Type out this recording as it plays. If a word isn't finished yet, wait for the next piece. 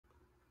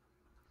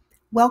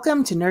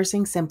Welcome to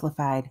Nursing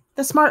Simplified,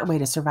 the smart way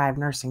to survive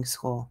nursing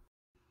school.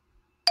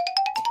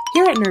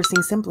 Here at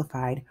Nursing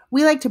Simplified,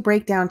 we like to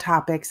break down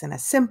topics in a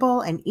simple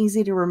and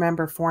easy to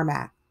remember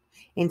format.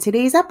 In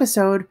today's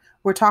episode,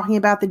 we're talking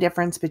about the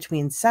difference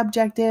between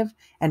subjective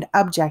and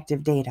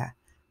objective data.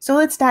 So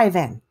let's dive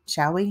in,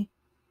 shall we?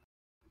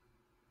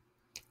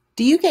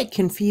 Do you get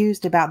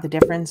confused about the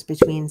difference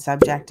between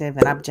subjective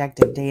and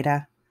objective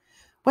data?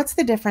 What's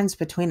the difference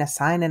between a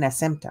sign and a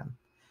symptom?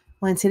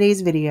 Well, in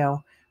today's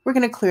video, we're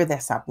going to clear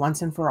this up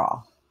once and for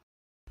all.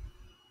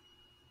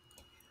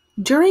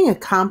 During a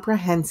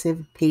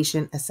comprehensive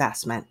patient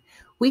assessment,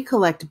 we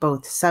collect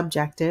both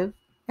subjective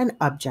and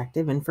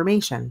objective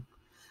information.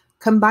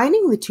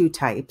 Combining the two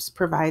types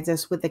provides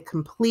us with a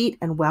complete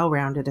and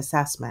well-rounded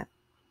assessment.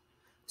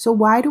 So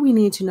why do we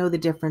need to know the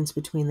difference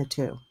between the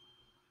two?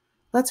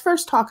 Let's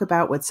first talk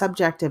about what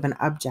subjective and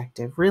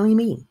objective really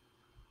mean.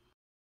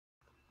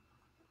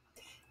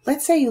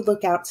 Let's say you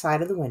look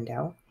outside of the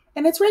window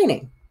and it's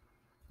raining.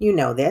 You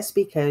know this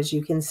because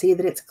you can see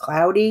that it's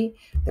cloudy,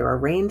 there are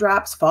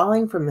raindrops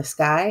falling from the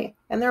sky,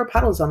 and there are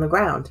puddles on the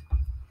ground.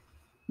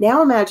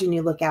 Now imagine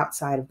you look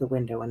outside of the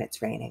window and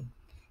it's raining.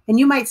 And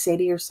you might say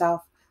to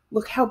yourself,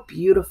 look how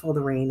beautiful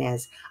the rain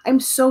is. I'm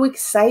so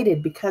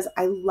excited because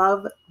I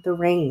love the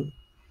rain.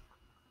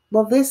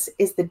 Well, this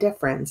is the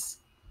difference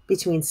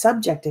between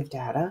subjective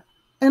data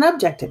and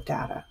objective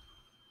data.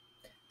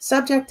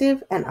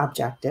 Subjective and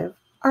objective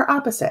are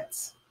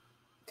opposites.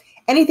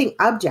 Anything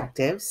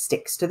objective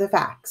sticks to the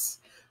facts.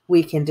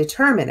 We can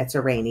determine it's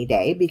a rainy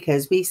day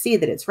because we see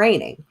that it's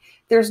raining.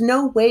 There's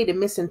no way to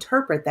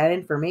misinterpret that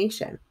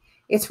information.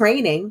 It's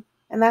raining,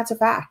 and that's a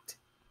fact.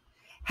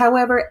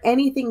 However,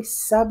 anything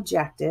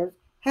subjective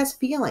has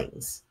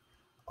feelings.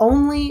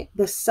 Only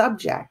the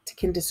subject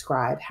can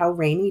describe how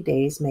rainy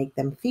days make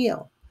them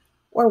feel,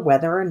 or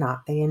whether or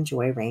not they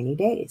enjoy rainy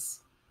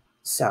days.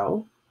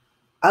 So,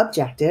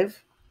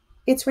 objective,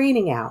 it's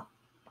raining out.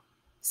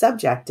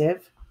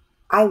 Subjective,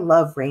 I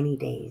love rainy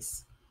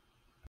days.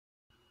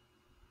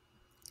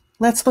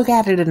 Let's look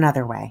at it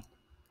another way.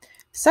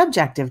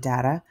 Subjective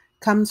data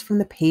comes from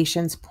the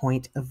patient's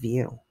point of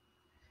view.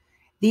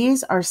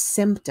 These are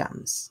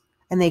symptoms,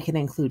 and they can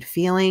include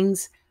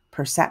feelings,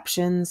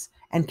 perceptions,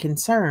 and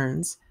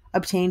concerns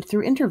obtained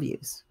through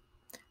interviews.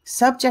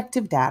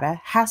 Subjective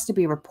data has to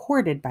be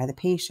reported by the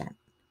patient.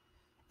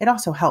 It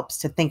also helps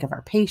to think of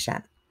our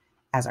patient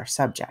as our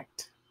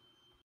subject.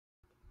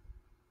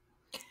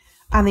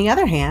 On the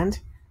other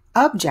hand,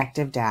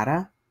 objective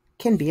data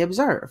can be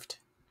observed.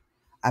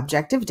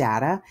 Objective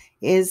data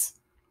is,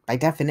 by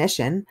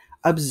definition,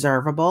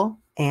 observable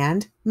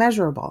and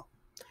measurable.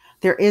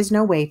 There is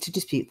no way to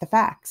dispute the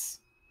facts.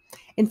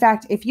 In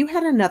fact, if you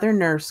had another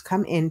nurse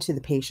come into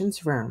the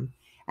patient's room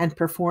and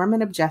perform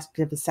an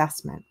objective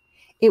assessment,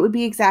 it would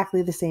be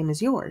exactly the same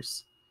as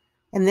yours.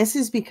 And this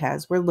is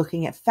because we're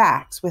looking at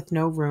facts with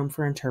no room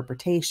for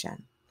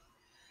interpretation.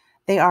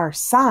 They are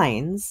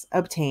signs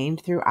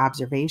obtained through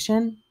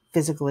observation,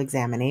 physical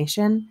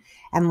examination,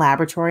 and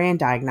laboratory and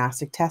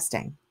diagnostic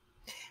testing.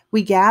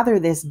 We gather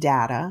this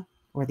data,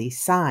 or these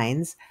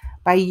signs,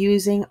 by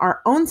using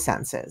our own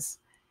senses.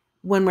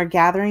 When we're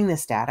gathering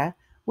this data,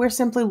 we're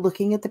simply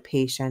looking at the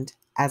patient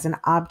as an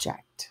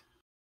object.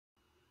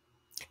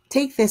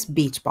 Take this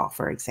beach ball,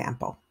 for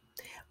example.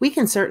 We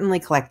can certainly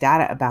collect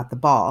data about the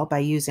ball by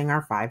using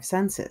our five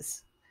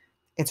senses.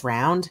 It's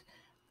round,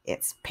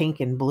 it's pink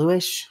and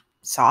bluish,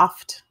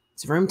 soft,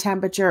 it's room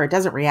temperature, it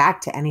doesn't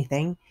react to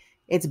anything,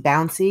 it's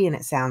bouncy and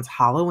it sounds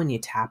hollow when you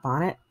tap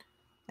on it,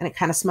 and it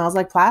kind of smells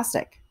like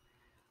plastic.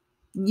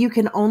 You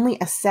can only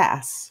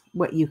assess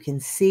what you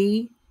can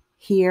see,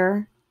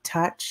 hear,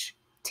 touch,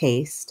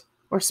 taste,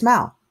 or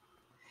smell.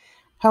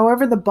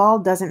 However, the ball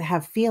doesn't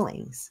have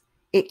feelings.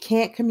 It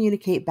can't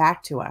communicate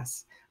back to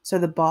us, so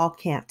the ball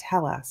can't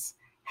tell us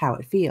how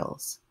it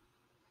feels.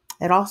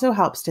 It also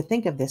helps to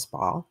think of this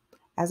ball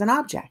as an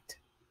object.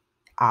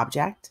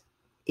 Object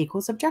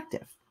equals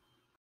objective.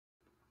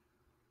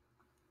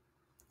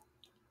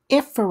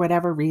 If for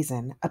whatever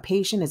reason a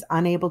patient is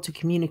unable to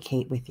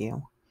communicate with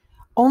you,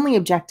 only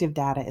objective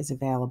data is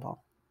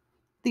available.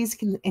 These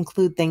can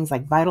include things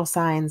like vital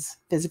signs,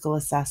 physical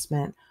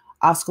assessment,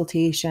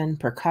 auscultation,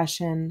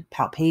 percussion,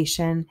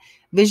 palpation,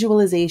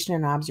 visualization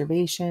and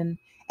observation,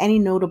 any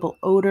notable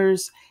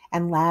odors,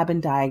 and lab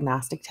and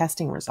diagnostic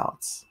testing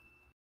results.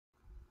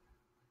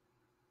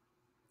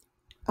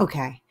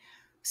 Okay,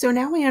 so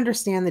now we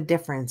understand the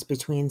difference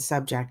between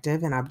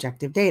subjective and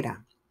objective data.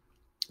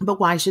 But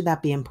why should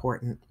that be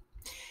important?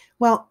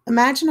 Well,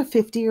 imagine a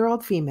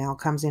 50-year-old female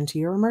comes into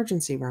your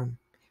emergency room.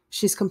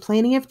 She's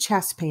complaining of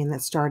chest pain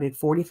that started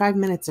 45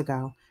 minutes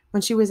ago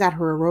when she was at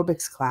her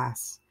aerobics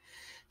class.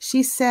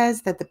 She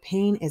says that the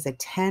pain is a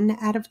 10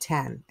 out of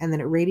 10 and that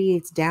it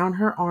radiates down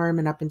her arm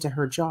and up into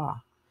her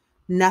jaw.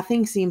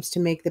 Nothing seems to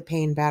make the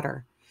pain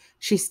better.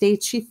 She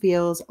states she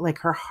feels like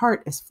her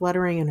heart is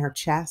fluttering in her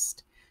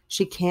chest.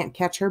 She can't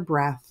catch her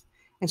breath,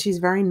 and she's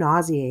very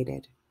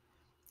nauseated.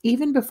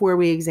 Even before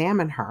we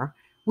examine her,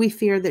 we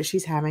fear that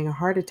she's having a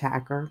heart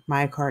attack or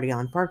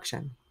myocardial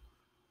infarction.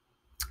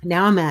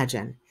 Now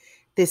imagine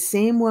This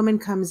same woman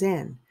comes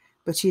in,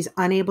 but she's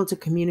unable to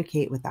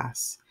communicate with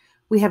us.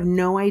 We have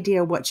no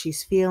idea what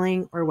she's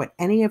feeling or what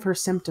any of her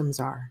symptoms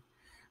are.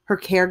 Her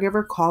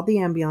caregiver called the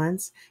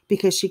ambulance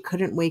because she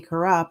couldn't wake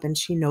her up and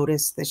she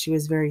noticed that she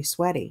was very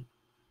sweaty.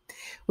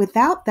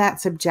 Without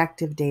that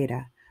subjective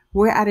data,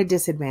 we're at a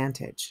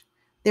disadvantage.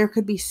 There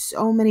could be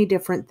so many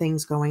different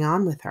things going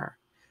on with her.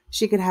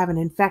 She could have an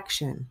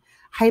infection,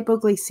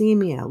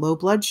 hypoglycemia, low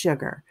blood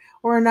sugar,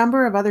 or a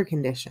number of other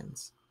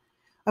conditions.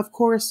 Of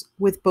course,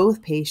 with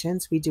both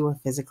patients, we do a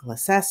physical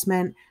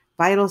assessment,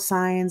 vital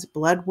signs,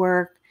 blood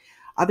work,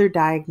 other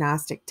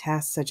diagnostic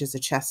tests such as a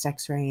chest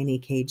x-ray and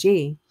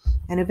EKG,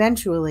 and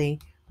eventually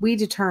we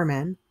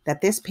determine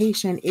that this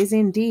patient is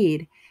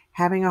indeed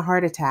having a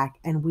heart attack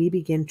and we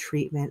begin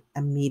treatment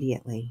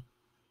immediately.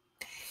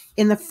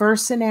 In the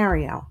first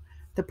scenario,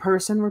 the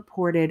person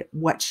reported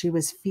what she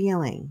was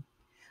feeling.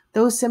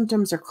 Those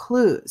symptoms are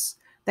clues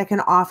that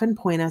can often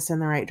point us in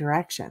the right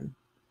direction.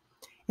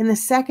 In the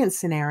second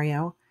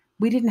scenario,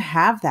 we didn't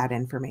have that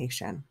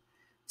information.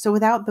 So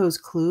without those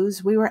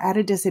clues, we were at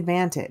a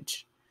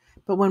disadvantage.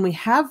 But when we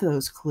have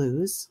those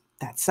clues,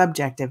 that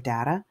subjective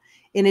data,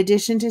 in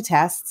addition to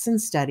tests and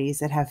studies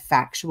that have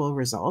factual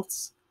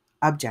results,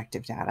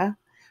 objective data,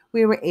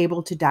 we were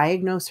able to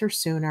diagnose her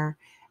sooner,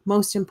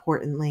 most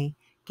importantly,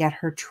 get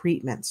her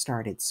treatment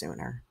started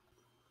sooner.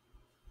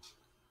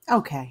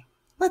 Okay,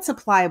 let's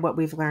apply what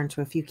we've learned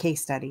to a few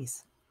case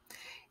studies.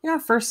 In our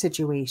first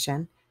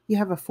situation, you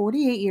have a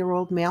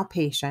 48-year-old male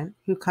patient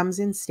who comes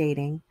in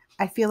stating,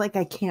 "I feel like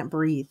I can't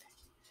breathe."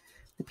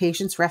 The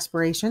patient's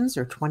respirations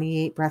are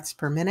 28 breaths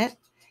per minute,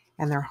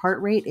 and their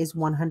heart rate is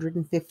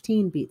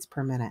 115 beats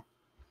per minute.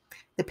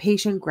 The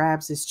patient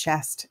grabs his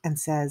chest and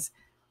says,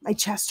 "My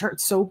chest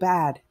hurts so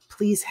bad,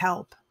 please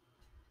help."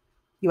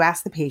 You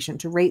ask the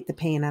patient to rate the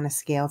pain on a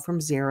scale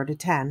from 0 to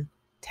 10,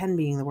 10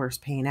 being the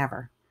worst pain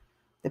ever.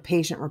 The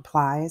patient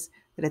replies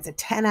that it's a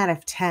 10 out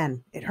of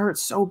 10. It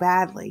hurts so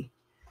badly.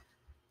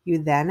 You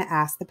then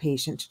ask the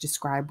patient to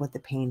describe what the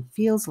pain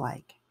feels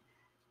like.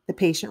 The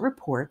patient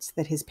reports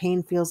that his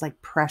pain feels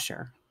like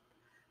pressure.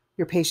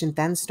 Your patient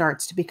then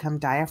starts to become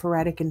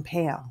diaphoretic and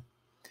pale.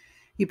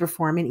 You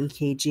perform an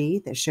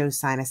EKG that shows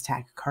sinus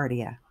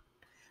tachycardia.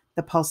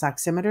 The pulse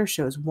oximeter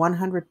shows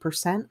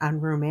 100%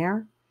 on room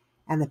air,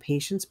 and the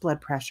patient's blood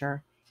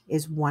pressure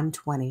is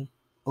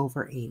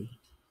 120/80.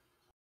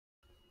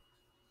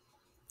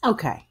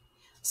 Okay,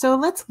 so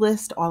let's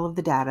list all of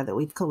the data that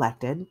we've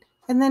collected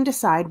and then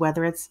decide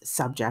whether it's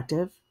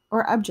subjective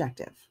or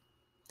objective.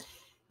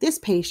 This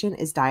patient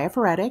is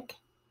diaphoretic,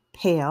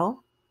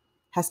 pale,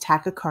 has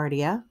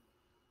tachycardia,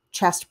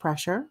 chest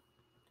pressure,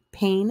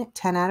 pain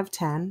 10 out of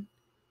 10,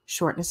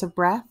 shortness of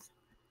breath,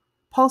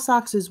 pulse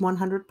ox is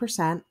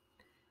 100%,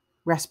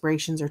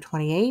 respirations are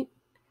 28,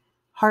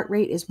 heart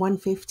rate is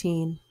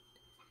 115,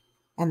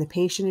 and the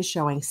patient is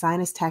showing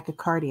sinus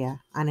tachycardia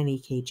on an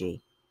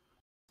EKG.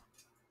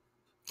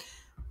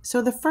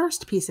 So the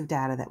first piece of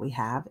data that we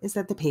have is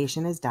that the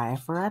patient is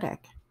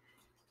diaphoretic.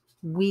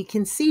 We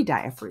can see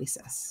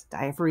diaphoresis.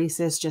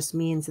 Diaphoresis just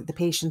means that the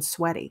patient's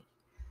sweaty.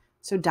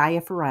 So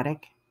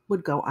diaphoretic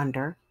would go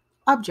under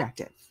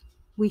objective.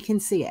 We can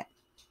see it.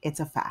 It's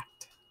a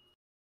fact.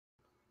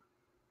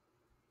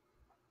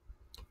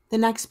 The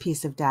next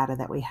piece of data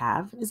that we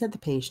have is that the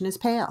patient is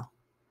pale.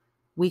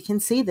 We can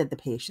see that the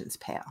patient's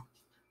pale.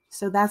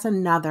 So that's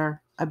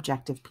another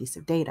objective piece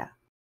of data.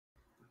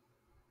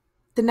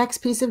 The next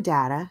piece of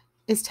data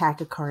is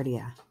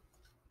tachycardia.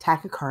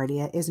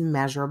 Tachycardia is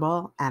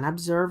measurable and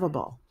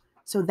observable,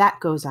 so that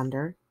goes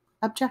under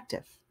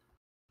objective.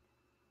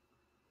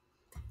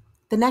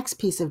 The next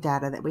piece of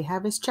data that we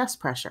have is chest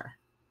pressure.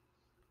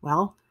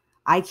 Well,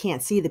 I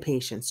can't see the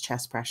patient's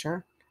chest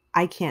pressure.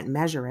 I can't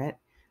measure it.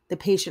 The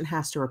patient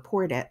has to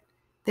report it.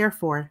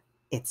 Therefore,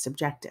 it's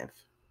subjective.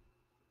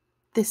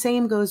 The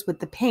same goes with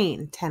the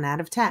pain, 10 out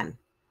of 10.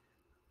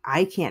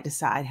 I can't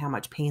decide how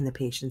much pain the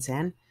patient's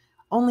in.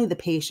 Only the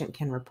patient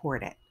can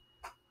report it.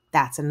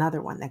 That's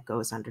another one that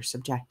goes under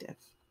subjective.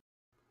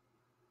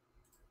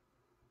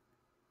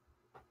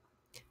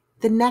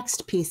 The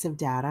next piece of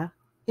data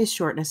is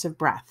shortness of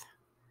breath.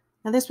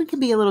 Now, this one can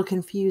be a little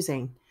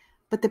confusing,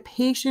 but the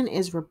patient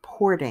is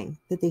reporting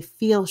that they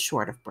feel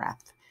short of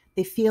breath.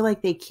 They feel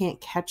like they can't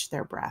catch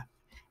their breath.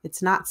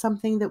 It's not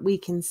something that we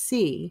can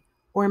see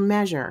or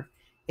measure.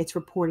 It's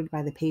reported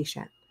by the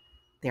patient.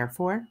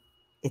 Therefore,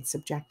 it's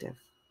subjective.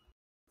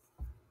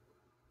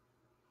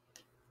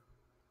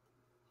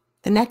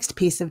 The next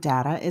piece of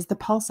data is the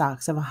pulse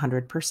ox of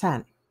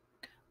 100%.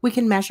 We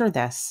can measure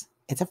this.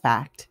 It's a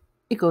fact.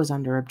 It goes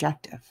under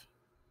objective.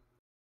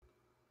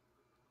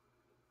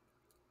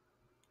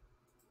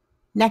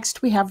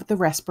 Next, we have the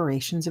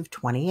respirations of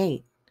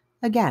 28.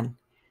 Again,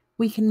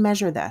 we can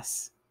measure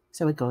this,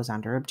 so it goes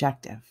under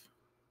objective.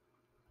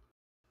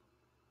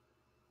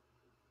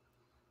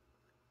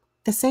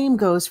 The same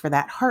goes for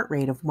that heart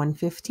rate of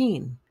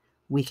 115.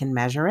 We can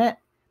measure it.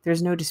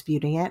 There's no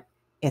disputing it.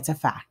 It's a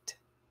fact.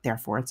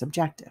 Therefore, it's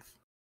objective.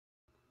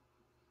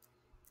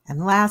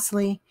 And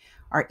lastly,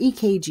 our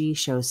EKG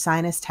shows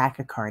sinus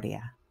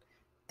tachycardia.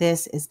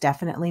 This is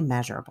definitely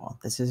measurable.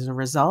 This is a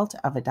result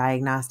of a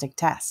diagnostic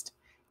test.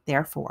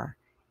 Therefore,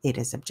 it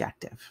is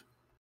objective.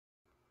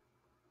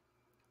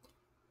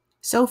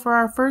 So for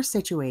our first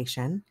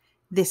situation,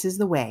 this is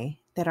the way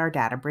that our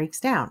data breaks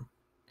down.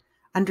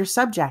 Under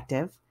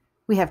subjective,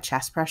 we have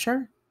chest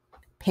pressure,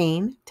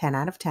 pain, 10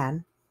 out of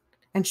 10,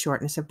 and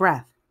shortness of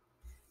breath.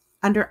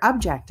 Under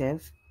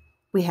objective,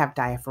 we have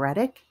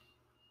diaphoretic,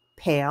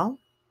 pale,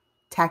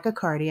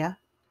 tachycardia,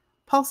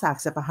 pulse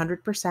ox of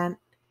 100%,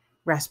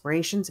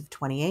 respirations of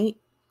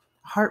 28,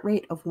 heart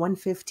rate of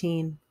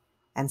 115,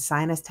 and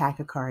sinus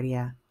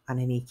tachycardia on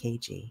an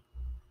EKG.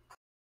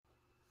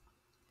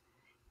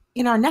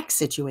 In our next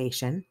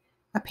situation,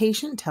 a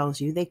patient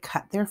tells you they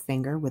cut their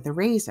finger with a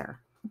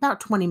razor about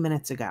 20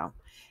 minutes ago,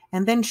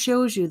 and then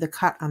shows you the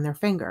cut on their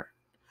finger.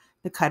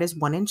 The cut is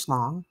 1 inch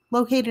long,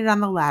 located on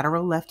the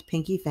lateral left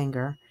pinky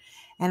finger,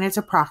 and it's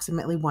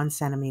approximately 1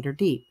 centimeter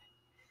deep.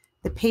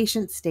 The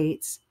patient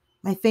states,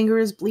 "My finger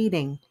is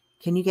bleeding.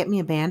 Can you get me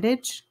a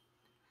bandage?"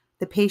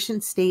 The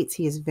patient states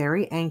he is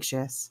very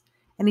anxious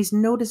and he's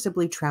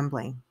noticeably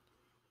trembling.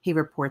 He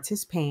reports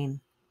his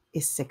pain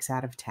is 6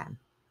 out of 10.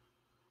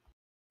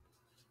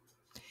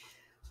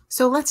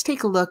 So let's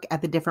take a look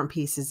at the different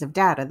pieces of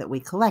data that we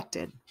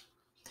collected.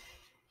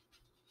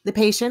 The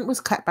patient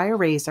was cut by a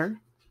razor.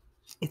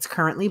 It's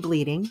currently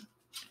bleeding.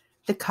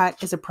 The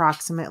cut is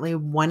approximately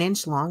 1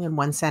 inch long and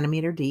 1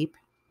 centimeter deep.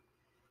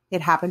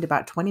 It happened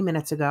about 20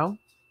 minutes ago.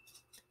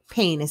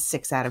 Pain is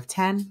 6 out of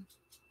 10.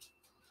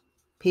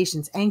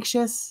 Patient's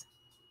anxious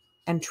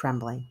and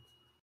trembling.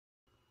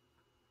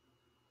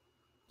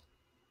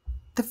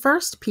 The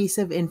first piece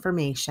of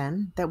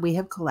information that we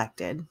have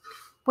collected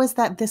was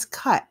that this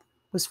cut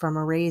was from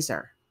a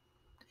razor.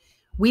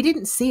 We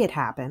didn't see it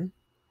happen.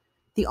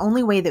 The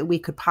only way that we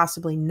could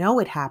possibly know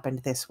it happened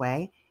this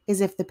way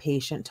is if the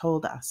patient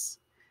told us.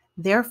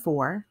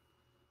 Therefore,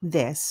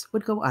 this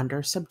would go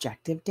under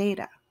subjective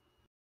data.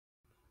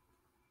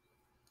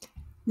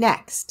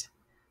 Next,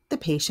 the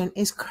patient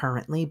is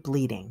currently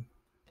bleeding.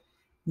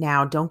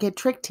 Now, don't get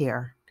tricked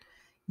here.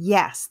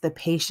 Yes, the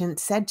patient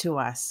said to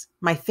us,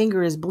 "My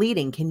finger is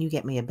bleeding. Can you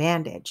get me a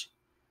bandage?"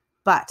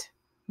 But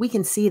we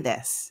can see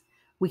this.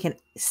 We can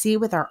see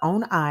with our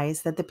own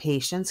eyes that the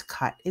patient's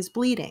cut is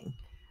bleeding.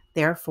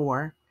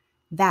 Therefore,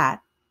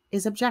 that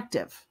is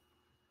objective.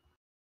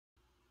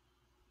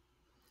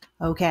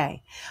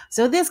 Okay,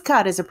 so this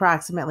cut is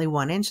approximately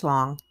 1 inch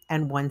long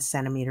and 1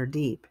 centimeter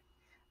deep.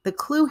 The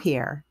clue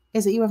here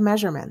is that you have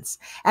measurements.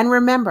 And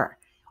remember,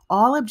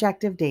 all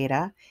objective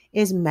data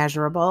is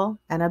measurable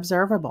and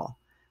observable.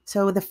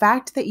 So the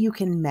fact that you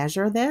can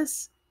measure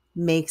this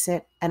makes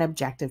it an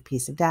objective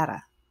piece of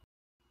data.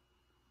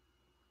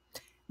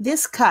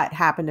 This cut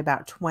happened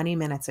about 20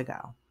 minutes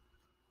ago.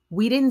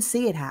 We didn't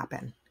see it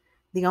happen.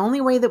 The only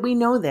way that we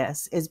know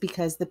this is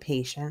because the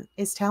patient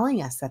is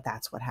telling us that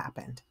that's what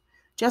happened,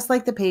 just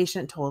like the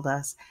patient told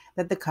us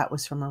that the cut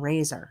was from a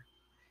razor.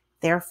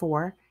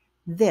 Therefore,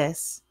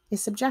 this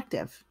is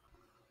subjective.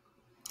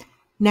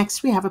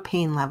 Next, we have a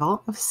pain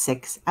level of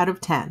 6 out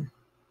of 10.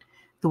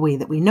 The way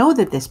that we know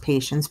that this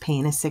patient's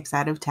pain is 6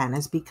 out of 10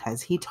 is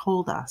because he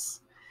told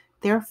us.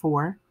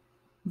 Therefore,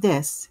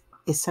 this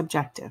is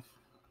subjective.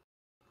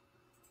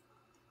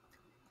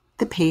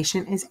 The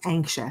patient is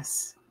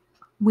anxious.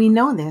 We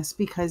know this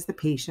because the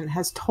patient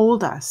has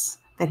told us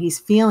that he's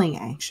feeling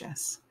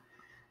anxious.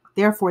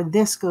 Therefore,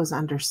 this goes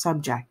under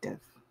subjective.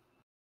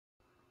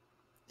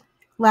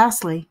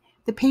 Lastly,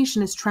 the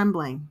patient is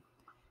trembling.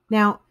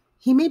 Now,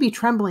 he may be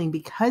trembling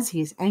because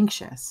he's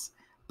anxious,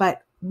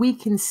 but we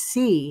can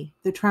see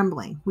the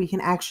trembling. We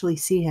can actually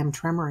see him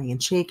tremoring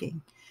and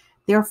shaking.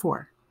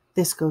 Therefore,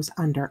 this goes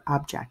under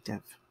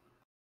objective.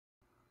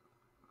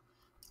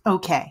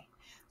 Okay,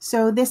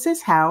 so this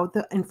is how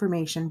the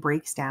information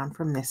breaks down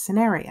from this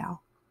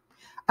scenario.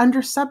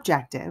 Under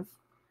subjective,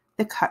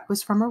 the cut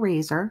was from a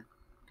razor.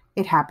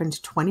 It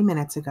happened 20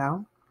 minutes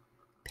ago.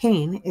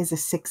 Pain is a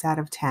 6 out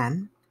of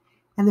 10,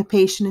 and the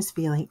patient is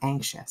feeling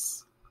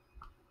anxious.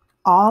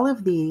 All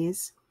of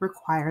these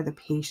require the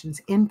patient's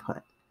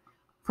input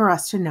for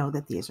us to know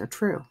that these are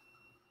true.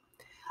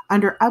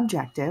 Under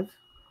objective,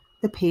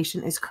 the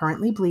patient is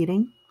currently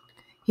bleeding.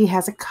 He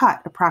has a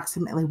cut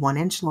approximately 1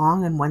 inch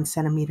long and 1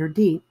 centimeter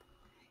deep,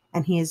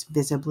 and he is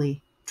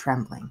visibly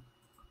trembling.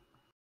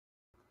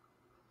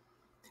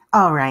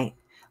 All right,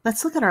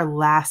 let's look at our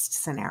last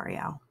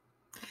scenario.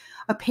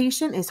 A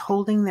patient is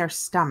holding their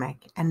stomach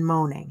and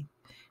moaning.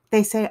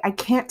 They say, "I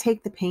can't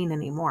take the pain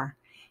anymore.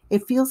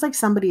 It feels like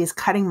somebody is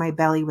cutting my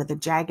belly with a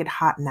jagged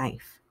hot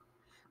knife."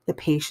 The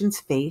patient's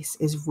face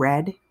is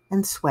red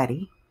and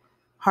sweaty.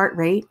 Heart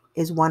rate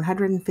is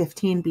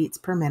 115 beats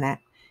per minute,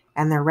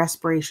 and their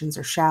respirations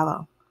are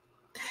shallow.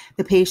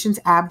 The patient's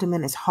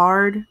abdomen is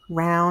hard,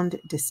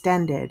 round,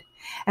 distended,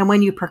 and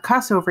when you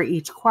percuss over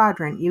each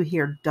quadrant, you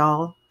hear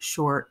dull,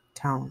 short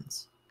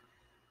tones.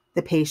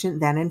 The patient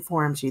then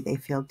informs you they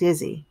feel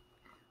dizzy.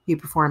 You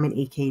perform an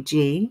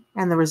EKG,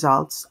 and the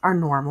results are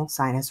normal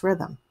sinus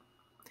rhythm.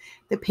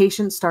 The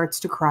patient starts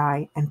to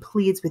cry and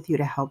pleads with you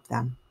to help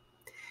them.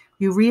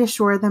 You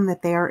reassure them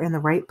that they are in the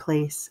right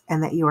place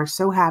and that you are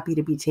so happy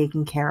to be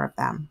taking care of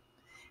them.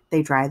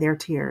 They dry their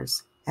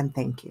tears and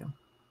thank you.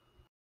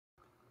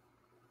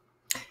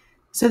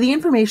 So the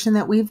information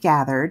that we've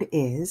gathered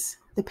is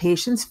the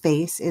patient's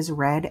face is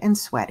red and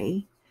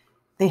sweaty.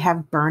 They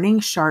have burning,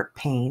 sharp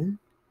pain,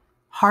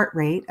 heart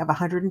rate of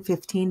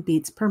 115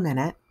 beats per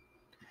minute.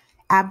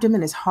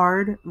 Abdomen is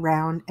hard,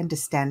 round, and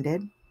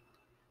distended.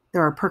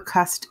 There are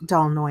percussed,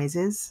 dull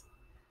noises.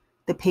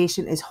 The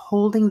patient is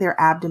holding their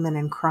abdomen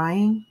and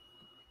crying,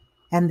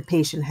 and the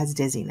patient has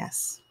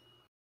dizziness.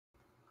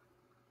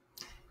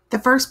 The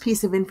first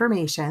piece of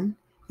information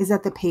is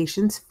that the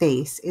patient's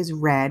face is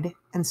red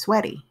and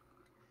sweaty.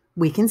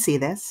 We can see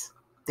this,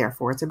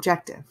 therefore it's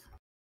objective.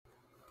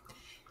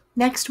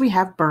 Next, we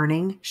have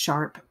burning,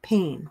 sharp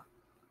pain.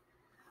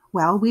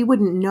 Well, we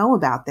wouldn't know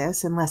about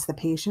this unless the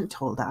patient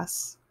told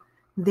us.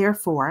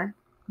 Therefore,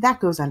 that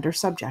goes under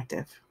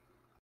subjective.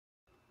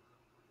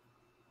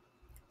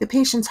 The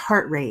patient's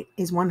heart rate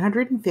is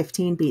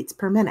 115 beats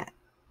per minute.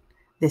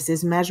 This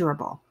is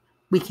measurable.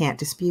 We can't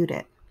dispute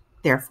it.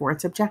 Therefore,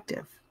 it's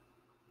objective.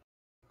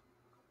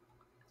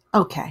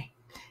 Okay,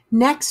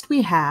 next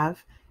we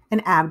have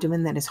an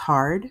abdomen that is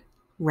hard,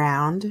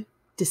 round,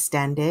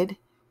 distended,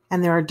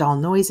 and there are dull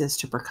noises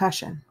to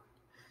percussion.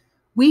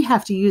 We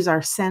have to use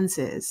our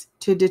senses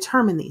to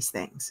determine these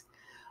things.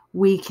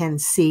 We can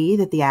see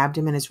that the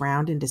abdomen is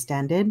round and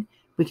distended.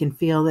 We can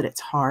feel that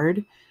it's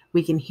hard.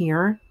 We can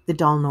hear the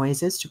dull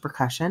noises to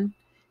percussion.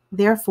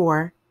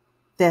 Therefore,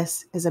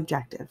 this is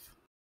objective.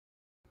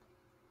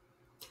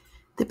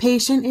 The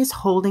patient is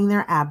holding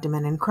their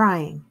abdomen and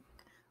crying.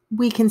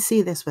 We can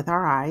see this with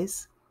our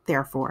eyes.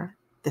 Therefore,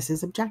 this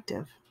is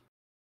objective.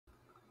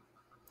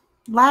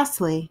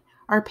 Lastly,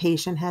 our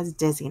patient has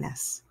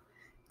dizziness.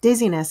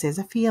 Dizziness is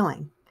a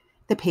feeling.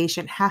 The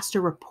patient has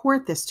to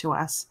report this to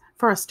us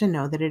for us to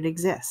know that it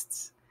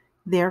exists.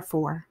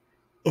 Therefore,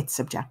 it's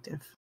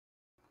subjective.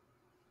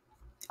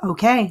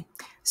 Okay,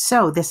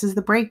 so this is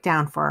the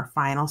breakdown for our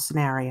final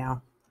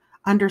scenario.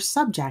 Under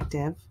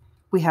subjective,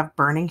 we have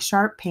burning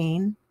sharp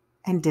pain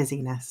and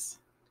dizziness.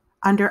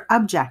 Under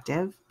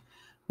objective,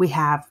 we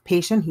have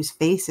patient whose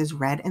face is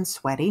red and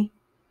sweaty.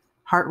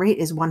 Heart rate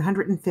is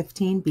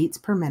 115 beats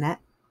per minute.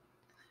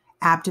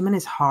 Abdomen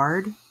is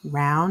hard,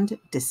 round,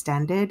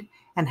 distended,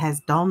 and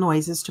has dull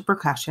noises to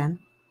percussion.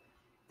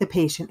 The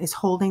patient is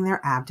holding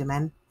their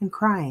abdomen and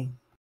crying.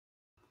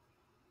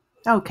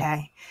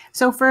 Okay,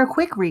 so for a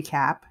quick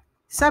recap,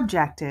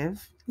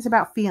 subjective is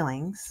about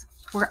feelings,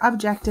 where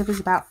objective is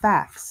about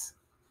facts.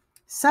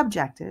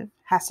 Subjective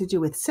has to do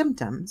with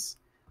symptoms,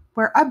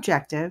 where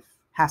objective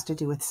has to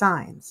do with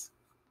signs.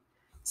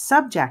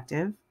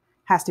 Subjective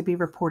has to be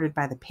reported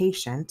by the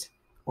patient,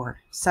 or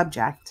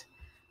subject,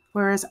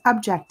 whereas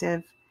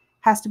objective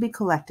has to be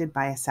collected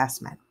by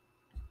assessment.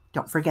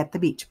 Don't forget the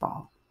beach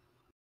ball.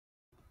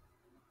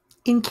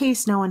 In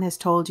case no one has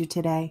told you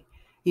today,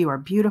 you are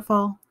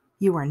beautiful,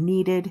 you are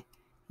needed,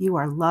 you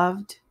are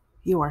loved,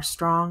 you are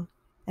strong,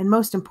 and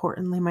most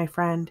importantly, my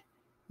friend,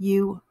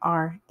 you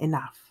are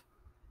enough.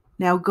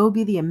 Now go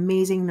be the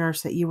amazing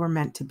nurse that you were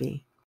meant to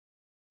be.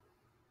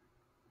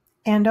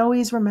 And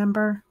always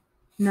remember,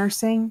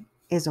 nursing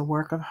is a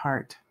work of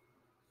heart.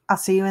 I'll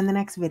see you in the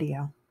next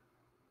video.